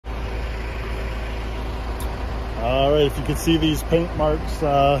All right, if you can see these paint marks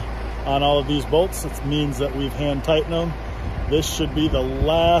on all of these bolts, it means that we've hand tightened them. This should be the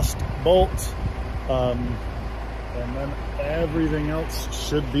last bolt, and then everything else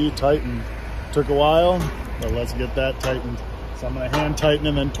should be tightened. Took a while, but let's get that tightened. So I'm gonna hand tighten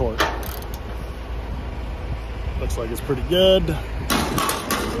and then torque. Looks like it's pretty good.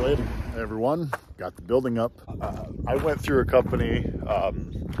 See you later. Hey everyone, got the building up. I went through a company,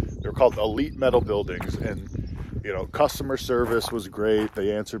 they're called Elite Metal Buildings, and you know, customer service was great.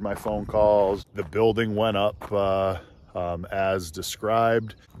 They answered my phone calls. The building went up as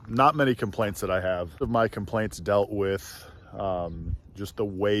described. Not many complaints that I have. My complaints dealt with just the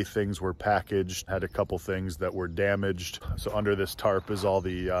way things were packaged. Had a couple things that were damaged. So under this tarp is all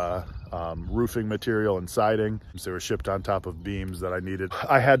the roofing material and siding. So they were shipped on top of beams that I needed.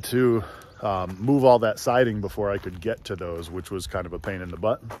 I had to move all that siding before I could get to those, which was kind of a pain in the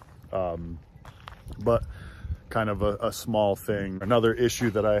butt. But kind of a small thing. Another issue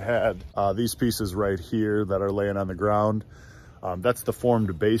that I had, these pieces right here that are laying on the ground, that's the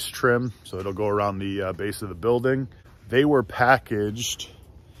formed base trim. So it'll go around the base of the building. They were packaged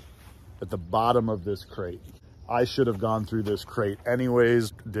at the bottom of this crate. I should have gone through this crate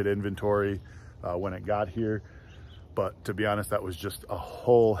anyways, did inventory when it got here. But to be honest, that was just a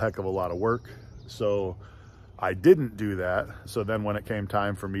whole heck of a lot of work. So I didn't do that. So then when it came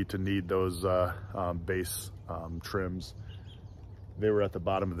time for me to need those base trims, they were at the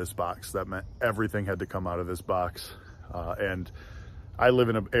bottom of this box. That meant everything had to come out of this box. And I live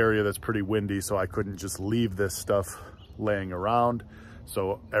in an area that's pretty windy, so I couldn't just leave this stuff laying around.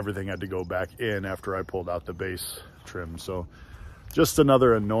 So everything had to go back in after I pulled out the base trim. So just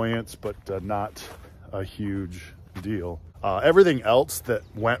another annoyance, but not a huge deal. Everything else that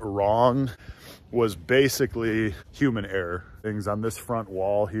went wrong was basically human error. Things on this front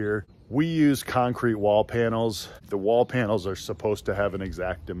wall here. We use concrete wall panels. The wall panels are supposed to have an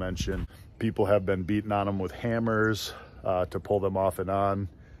exact dimension. People have been beating on them with hammers to pull them off and on.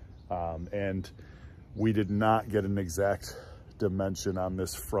 And we did not get an exact dimension on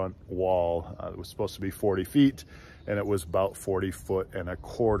this front wall. It was supposed to be 40 feet and it was about 40 foot and a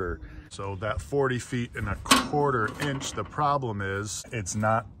quarter. So that 40 feet and a quarter inch, the problem is it's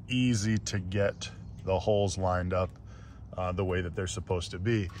not easy to get the holes lined up the way that they're supposed to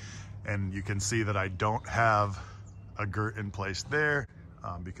be. And you can see that I don't have a girt in place there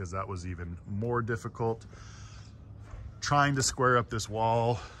because that was even more difficult. Trying to square up this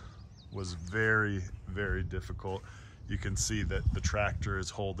wall was very, very difficult. You can see that the tractor is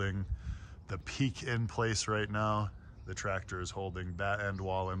holding the peak in place right now. The tractor is holding that end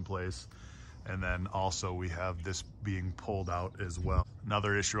wall in place. And then also we have this being pulled out as well.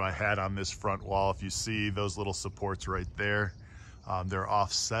 Another issue I had on this front wall, if you see those little supports right there, they're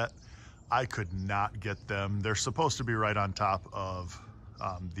offset. I could not get them. They're supposed to be right on top of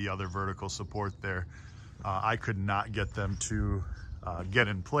the other vertical support there. I could not get them to get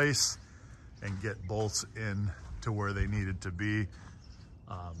in place and get bolts in to where they needed to be.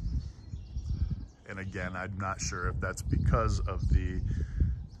 And again, I'm not sure if that's because of the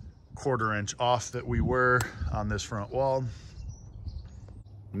quarter inch off that we were on this front wall.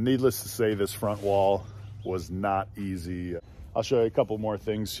 Needless to say, this front wall was not easy. I'll show you a couple more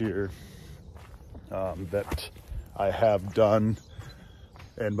things here that I have done.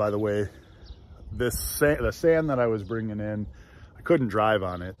 And by the way, the sand that I was bringing in, I couldn't drive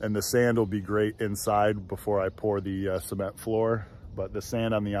on it, and the sand will be great inside before I pour the cement floor, but the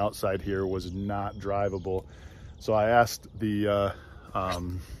sand on the outside here was not drivable. So I asked the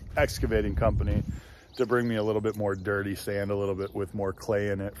excavating company to bring me a little bit more dirty sand, a little bit with more clay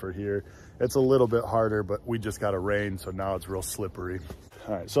in it for here. It's a little bit harder, but we just got a rain, so now it's real slippery.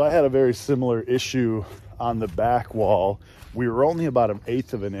 All right, so I had a very similar issue on the back wall. We were only about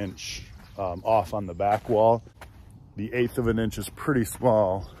 1/8 of an inch off on the back wall. The 1/8 of an inch is pretty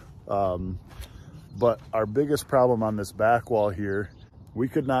small, but our biggest problem on this back wall here, we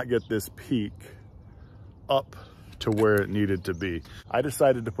could not get this peak up to where it needed to be. I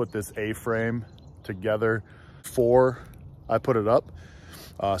decided to put this A-frame together before I put it up.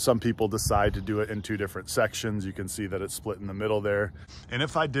 Some people decide to do it in 2 different sections. You can see that it's split in the middle there. And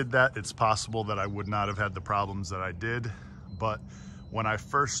if I did that, it's possible that I would not have had the problems that I did. But when I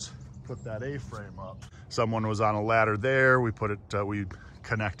first put that A-frame up, someone was on a ladder there. We put it, we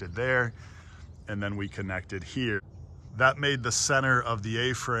connected there, and then we connected here. That made the center of the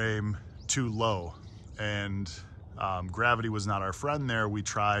A-frame too low, and gravity was not our friend there. We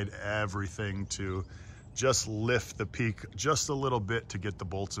tried everything to just lift the peak just a little bit to get the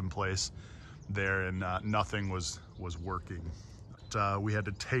bolts in place there, and nothing was working. we had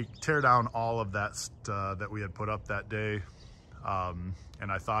to tear down all of that that we had put up that day.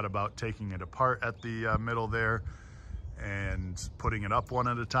 And I thought about taking it apart at the middle there and putting it up one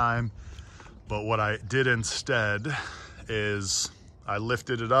at a time. But what I did instead is I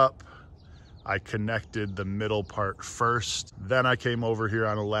lifted it up, I connected the middle part first, then I came over here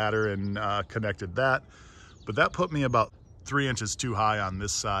on a ladder and connected that. But that put me about 3 inches too high on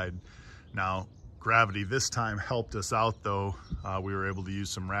this side. Now, gravity this time helped us out though. We were able to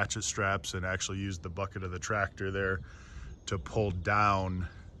use some ratchet straps and actually use the bucket of the tractor there to pull down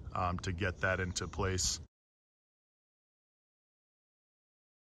to get that into place.